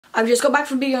I've just got back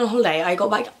from being on holiday. I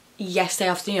got back yesterday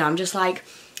afternoon. I'm just like,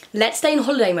 let's stay in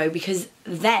holiday mode because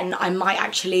then I might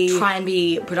actually try and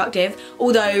be productive.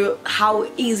 Although,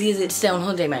 how easy is it to stay on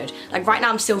holiday mode? Like right now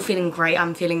I'm still feeling great.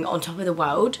 I'm feeling on top of the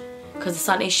world because the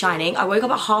sun is shining. I woke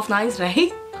up at 9:30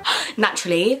 today.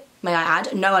 Naturally, may I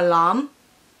add, no alarm.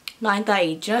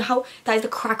 9:30. Do you know how that is the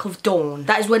crack of dawn?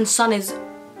 That is when sun is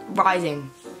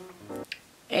rising.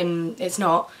 And it's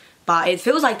not, but it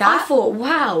feels like that. I thought,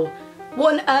 wow,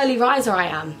 what an early riser I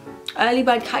am. Early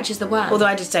bird catches the worm. Although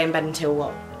I did stay in bed until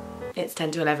what? It's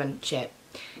 10 to 11. Shit.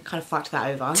 Kind of fucked that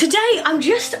over. Today,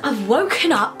 I've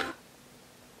woken up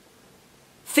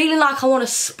feeling like I want to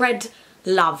spread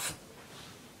love.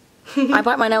 I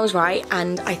bite my nails right,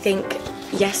 and I think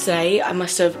yesterday I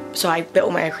must have, so I bit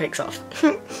all my acrylics off.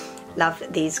 Love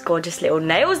these gorgeous little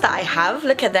nails that I have.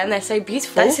 Look at them, they're so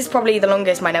beautiful. This is probably the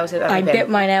longest my nails have ever been. I bit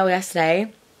my nail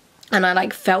yesterday, and I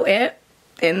like felt it.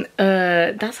 And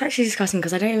that's actually disgusting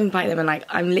because I don't even bite them, and like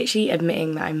I'm literally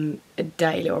admitting that I'm a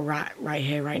dirty little rat right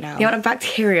here, right now. The amount of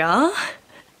bacteria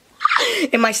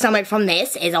in my stomach from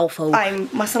this is awful. I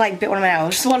must have like bit one of my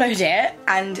nails, swallowed it,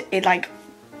 and it like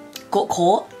got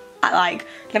caught at like,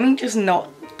 let me just not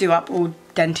do up all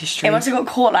dentistry. It must have got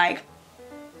caught like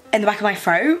in the back of my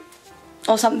throat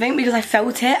or something because I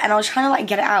felt it and I was trying to like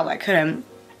get it out, I couldn't.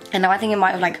 And now I think it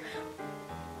might have like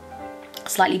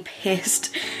slightly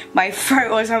pierced my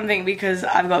throat or something because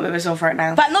I've got a bit of a sore throat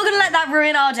now. But I'm not gonna let that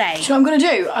ruin our day. So what I'm gonna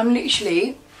do,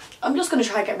 I'm just gonna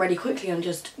try and get ready quickly and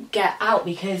just get out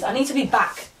because I need to be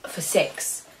back for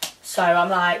 6. So I'm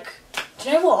like, do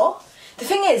you know what? The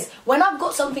thing is, when I've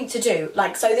got something to do,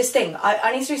 like, so this thing,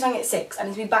 I need to do something at 6, I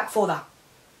need to be back for that.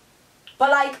 But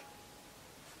like,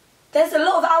 there's a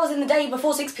lot of hours in the day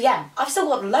before 6 PM. I've still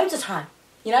got loads of time,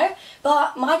 you know?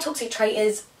 But my toxic trait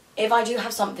is, if I do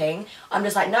have something, I'm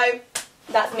just like, no,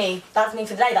 that's me for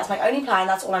the day, that's my only plan,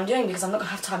 that's all I'm doing because I'm not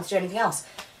gonna have time to do anything else.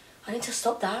 I need to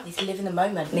stop that. I need to live in the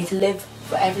moment. I need to live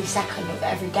for every second of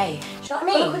every day. Do you know what I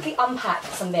mean? I'm gonna quickly unpack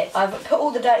some bits. I've put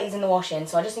all the dirties in the washing,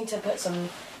 so I just need to put some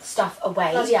stuff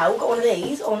away. Bloody hell, I've got one of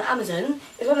these on Amazon.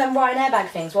 It's one of them Ryanair bag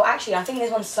things. Well, actually, I think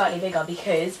this one's slightly bigger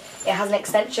because it has an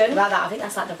extension. About that, I think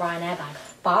that's like the Ryanair bag.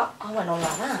 But I went on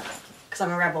like that because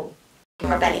I'm a rebel.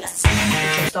 I'm rebellious.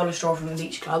 I stole a straw from the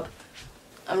beach club.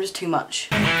 I'm just too much.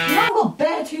 You know, I've got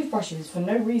bare toothbrushes for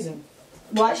no reason.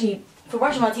 Well, actually, for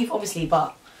brushing my teeth, obviously,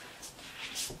 but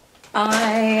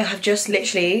I have just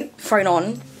literally thrown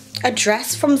on a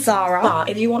dress from Zara. But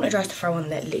if you want a dress to throw on,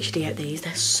 they're literally at these.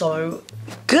 They're so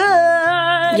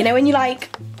good. You know when you like,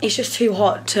 it's just too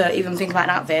hot to even think about an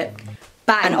outfit.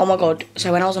 Bang. And oh my god,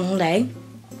 so when I was on holiday,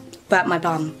 burnt my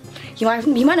bum. You might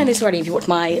know this already if you watched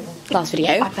my last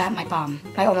video. I burnt my bum.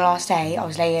 Like on the last day, I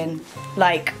was laying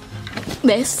like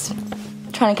this,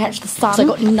 trying to catch the sun. So I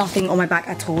got nothing on my back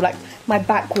at all. Like my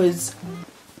back was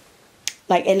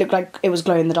like, it looked like it was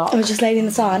glowing in the dark. I was just laying in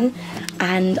the sun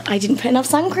and I didn't put enough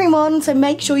sun cream on, so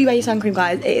make sure you wear your sun cream,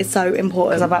 guys. It is so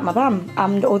important. Because I burnt my bum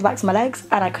and all the backs of my legs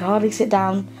and I could hardly sit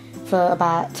down for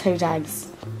about 2 days.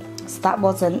 So that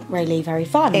wasn't really very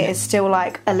fun. It is still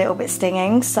like a little bit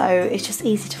stinging, so it's just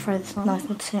easy to throw this on. Nice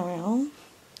material.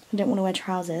 I didn't want to wear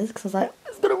trousers because I was like,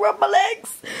 it's gonna rub my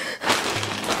legs.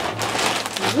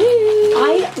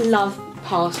 I love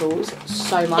parcels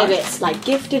so much. If it's like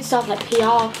gifted stuff, like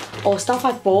PR or stuff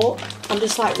I've bought, I'm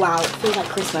just like, wow, it feels like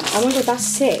Christmas. Oh my god, that's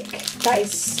sick. That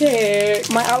is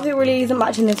sick. My outfit really isn't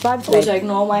matching this vibe today. Also,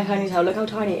 ignore my ponytail. Look how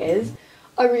tiny it is.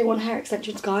 I really want hair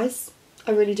extensions, guys.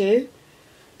 I really do.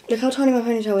 Look how tiny my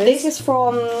ponytail is. This is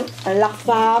from La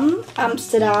Femme,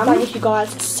 Amsterdam. Thank you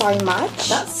guys so much.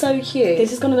 That's so cute.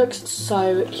 This is gonna look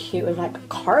so cute with like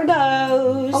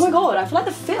cargos. Oh my god, I feel like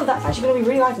the fit of that's actually gonna be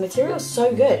really nice. The material is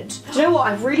so good. Do you know what?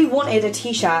 I've really wanted a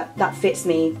t-shirt that fits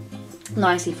me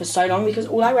nicely for so long because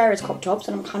all I wear is crop tops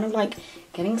and I'm kind of like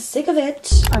getting sick of it.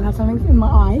 I've had something in my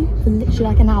eye for literally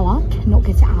like an hour, cannot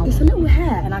get it out. It's a little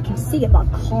hair and I can see it but I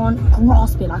can't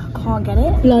grasp it, like I can't get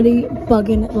it. Bloody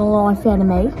bugging the life out of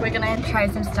me. We're gonna try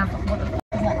some stuff. What the f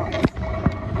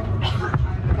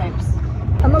is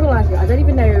that? I'm not gonna lie to you, I don't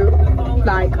even know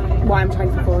like why I'm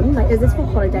trying for fun. Like, is this for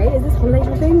holiday? Is this holiday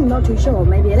shopping? I'm not too sure,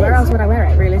 maybe it is. Where else would I wear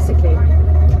it realistically?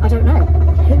 I don't know.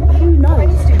 Who knows? What I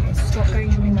just do is stop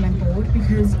going shopping when I'm bored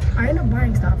because I end up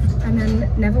wearing stuff and then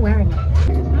never wearing it.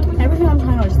 Everything I'm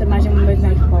trying on is just imagine with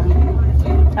makeup on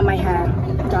and my hair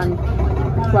done.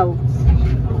 Well,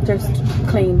 just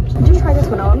clean. I did try this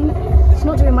one on. It's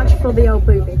not doing much for the old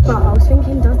boobie, but I was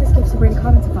thinking, does this give Sabrina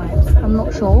Carpenter vibes? I'm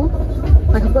not sure.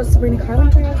 Like, I've got Sabrina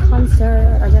Carpenter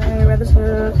concert. I don't know whether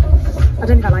to. I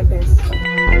don't think I like this.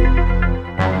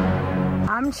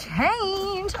 I'm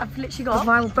changed. changed. I've literally got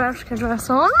my Bershka dress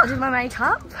on. I did my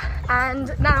makeup.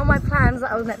 And now my plans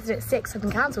that I was meant to do at 6 have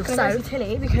been cancelled. So go to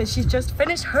Tilly because she's just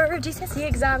finished her GCSE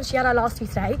exam. She had her last two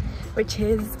today, which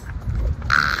is...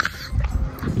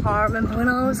 I remember when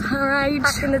I was her age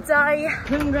back in the day.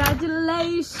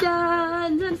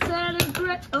 Congratulations and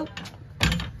celebrate. Oh,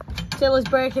 Tilly's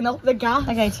breaking up the gas.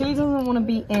 Okay, Tilly doesn't want to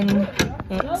be in it.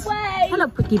 No way. Hello,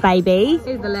 pretty baby.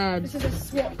 Here's the lid. This is a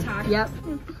swap tag. Yep.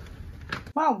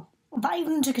 Wow, that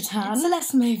even took a turn. So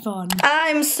let's move on.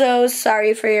 I'm so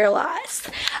sorry for your loss.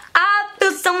 I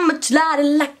feel so much lighter,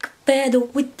 like a feather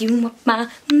with you on my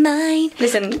mind.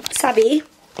 Listen, Sabby,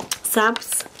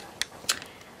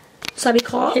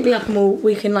 Clark, hit me up and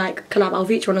we can like collab. I'll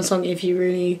feature on a song if you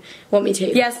really want me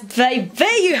to. Yes, baby,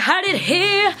 you had it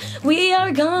here. We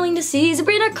are going to see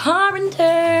Sabrina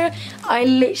Carpenter.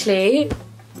 I'm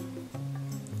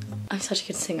such a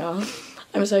good singer.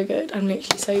 I'm so good. I'm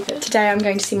literally so good. Today I'm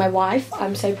going to see my wife.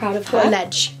 I'm so proud of her.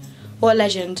 What a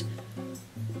legend.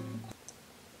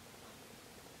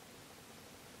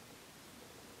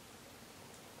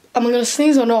 Am I gonna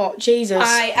sneeze or not? Jesus.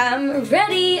 I am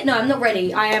ready. No, I'm not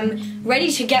ready. I am ready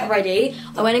to get ready.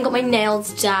 I went and got my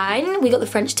nails done. We got the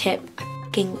French tip. I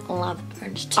fucking love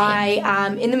French tip. I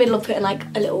am in the middle of putting like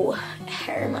a little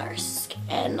hair mask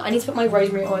in. I need to put my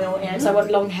rosemary oil in. So I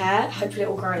want long hair. Hopefully it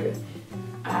will grow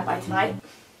by tonight.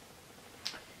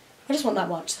 I just want that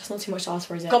much. That's not too much to ask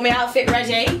for, is it? Got my outfit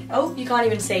ready. Oh, you can't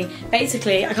even see.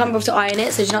 Basically, I can't bother to iron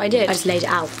it, so do you know what I did? I just laid it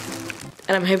out.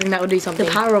 And I'm hoping that will do something.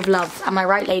 The power of love. Am I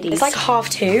right, ladies? It's like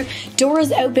 2:30.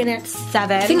 Doors open at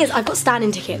 7. The thing is, I've got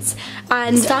standing tickets.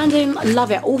 And standing,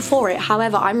 love it, all for it.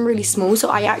 However, I'm really small, so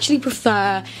I actually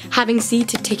prefer having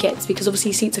seated tickets because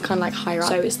obviously seats are kind of like higher up.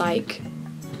 So it's like,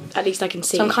 at least I can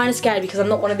see. So I'm kind of scared because I'm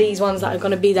not one of these ones that are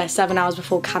going to be there 7 hours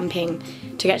before camping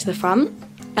to get to the front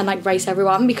and like race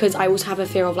everyone, because I also have a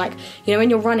fear of like, you know, when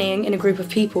you're running in a group of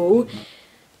people,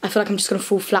 I feel like I'm just going to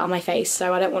fall flat on my face,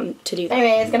 so I don't want to do that.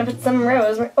 Anyway, it's going to put some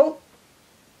rosemary. Oh.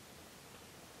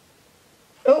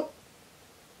 Oh.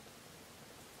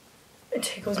 It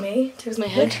tickles me. Tickles my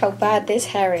head. Look how bad this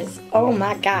hair is. Oh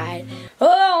my god.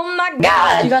 Oh my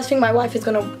god. Do you guys think my wife is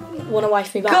going to want to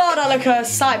wife me back? God, I look a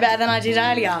sight better than I did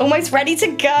earlier. Almost ready to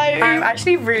go. I'm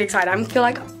actually really excited. I feel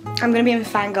like I'm going to be in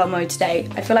fangirl mode today.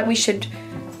 I feel like we should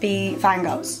be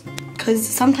fangirls. Because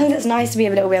sometimes it's nice to be a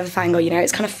little bit of a fangirl, you know,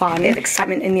 it's kind of fun. There's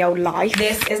excitement in the old life.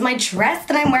 This is my dress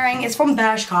that I'm wearing. It's from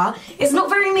Bershka. It's not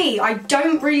very me. I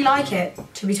don't really like it,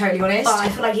 to be totally honest. But I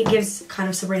feel like it gives kind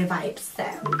of Sabrina vibes, so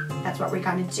that's what we're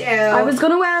gonna do. I was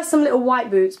gonna wear some little white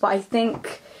boots, but I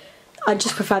think I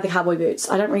just prefer the cowboy boots.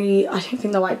 I don't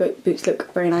think the white boots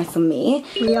look very nice on me.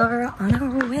 We are on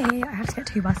our way. I have to get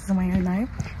 2 buses on my own though,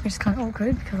 which is kind of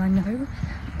awkward because I know I'm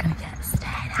gonna get stared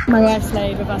at. My wife's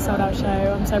late with our sold out show.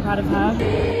 I'm so proud of her.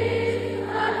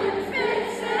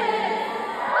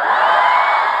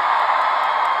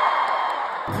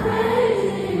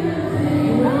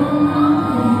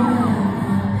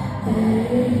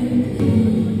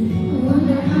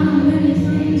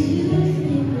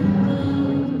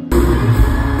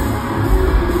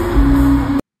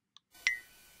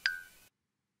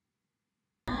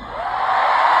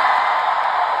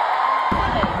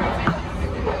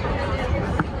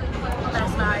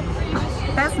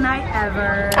 Best night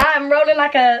ever. I'm rolling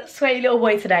like a sweaty little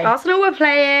boy today. Arsenal were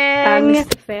playing. This is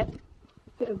the fit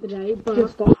of the day, but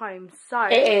just got home, so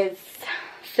it is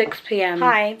 6 PM.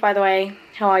 Hi, by the way,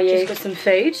 how are you? Just got some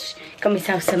food. Got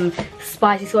myself some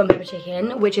spicy salt and pepper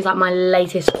chicken, which is like my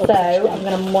latest order. So I'm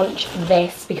gonna munch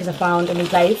this because I found a new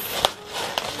place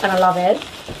and I love it.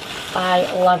 I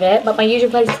love it, but my usual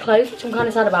place is closed, which I'm kind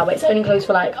of sad about, but it's only closed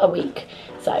for like a week.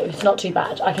 So it's not too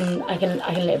bad. I can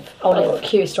live. I'll live.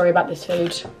 Cute story about this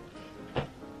food,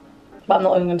 but I'm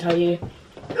not even gonna tell you.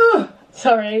 Ugh,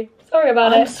 sorry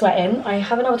about it. I'm sweating. I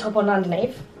have another top on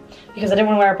underneath because I didn't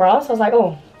want to wear a bra. So I was like,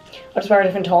 oh, I'll just wear a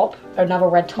different top, another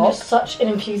red top. I'm just such an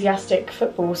enthusiastic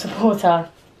football supporter.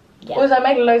 Yeah. Also, I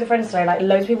made loads of friends today. Like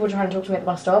loads of people were trying to talk to me at the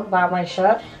bus stop about my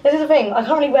shirt. This is the thing. I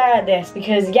can't really wear this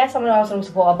because yes, I'm an Arsenal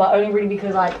supporter, but only really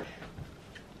because like.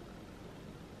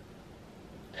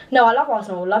 No, I love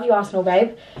Arsenal. Love you, Arsenal,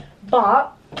 babe.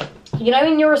 But, you know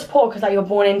when you're a supporter because like, you're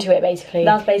born into it, basically.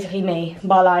 That's basically me.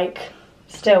 But, like,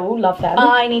 still love them.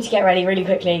 I need to get ready really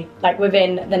quickly, like,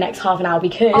 within the next half an hour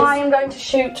because I am going to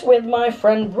shoot with my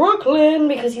friend Brooklyn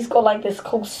because he's got, like, this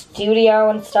cool studio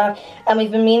and stuff. And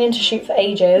we've been meaning to shoot for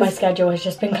ages. My schedule has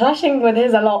just been clashing with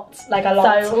his a lot.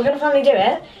 So we're going to finally do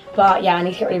it. But, yeah, I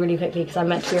need to get ready really quickly because I'm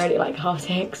meant to be ready at, like,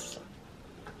 6:30.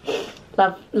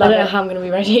 Love I don't know how I'm going to be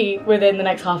ready within the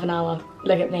next half an hour.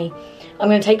 Look at me. I'm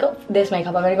going to take off this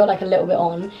makeup. I've only got like a little bit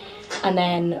on. And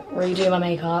then redo my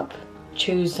makeup.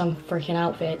 choose some freaking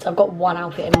outfits. I've got one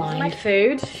outfit in mind. My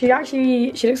food. She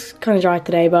looks kind of dry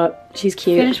today, but she's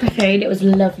cute. Finished my food. It was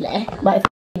lovely, but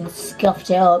I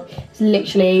scuffed it up. It's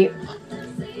literally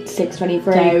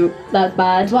 6:23. So that's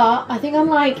bad. But I think I'm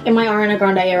like in my Ariana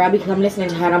Grande era because I'm listening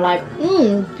to her and I'm like,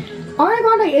 Ariana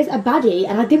Grande is a baddie,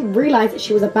 and I didn't realise that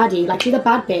she was a baddie. Like, she's a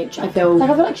bad bitch, I feel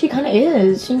like she kind of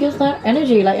is. She gives that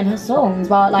energy, like, in her songs,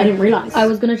 but, like, I didn't realise. I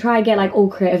was gonna try and get, like, all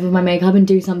creative with my makeup and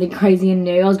do something crazy and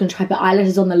new. I was gonna try to put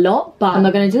eyelashes on the lot, but I'm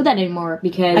not gonna do that anymore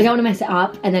because I don't wanna mess it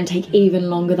up and then take even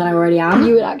longer than I already am.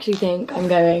 You would actually think I'm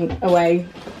going away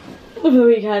for the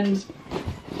weekend.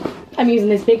 I'm using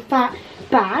this big fat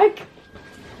bag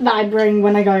that I bring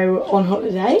when I go on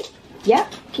holiday.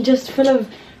 Yep, just full of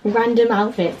random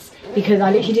outfits. Because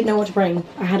I literally didn't know what to bring.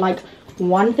 I had like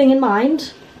one thing in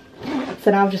mind.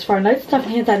 So now I've just thrown loads of stuff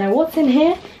in here. Don't know what's in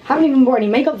here. Haven't even bought any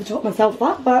makeup to top myself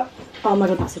up, but oh my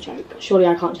god, that's a joke. Surely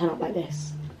I can't turn up like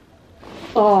this.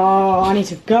 Oh, I need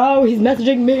to go. He's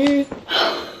messaging me.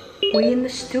 We in the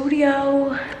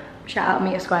studio. Shout out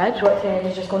Meter Squared. Worked in,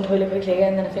 he's just gone toilet quickly,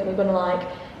 and then I think we're gonna like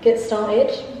get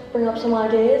started, bring up some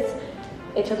ideas.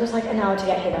 It took us like an hour to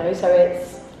get here though, so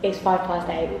it's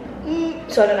 8:05.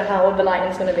 So I don't know how the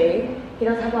lighting's gonna be. He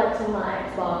does have like some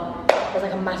lights, but there's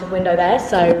like a massive window there,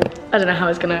 so I don't know how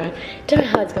it's gonna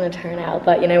turn out,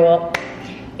 but you know what?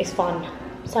 It's fun.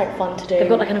 It's like fun to do. They've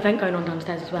got like an event going on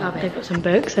downstairs as well. They've got some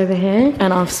books over here,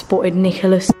 and I've spotted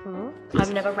Nicholas Sparks.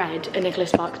 I've never read a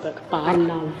Nicholas Sparks book, but I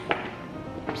love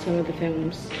some of the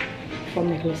films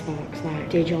from Nicholas Sparks, like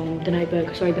Dear John, The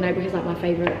Notebook. Sorry, The Notebook is like my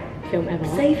favourite film ever.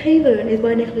 Safe Haven is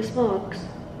by Nicholas Sparks.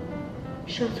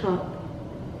 Shut up.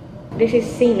 This is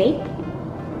See Me.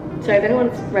 So if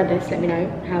anyone's read this, let me know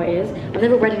how it is. I've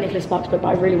never read a Nicholas Sparks book, but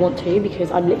I really want to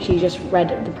because I've literally just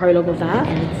read the prologue of that.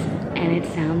 And it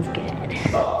sounds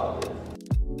good.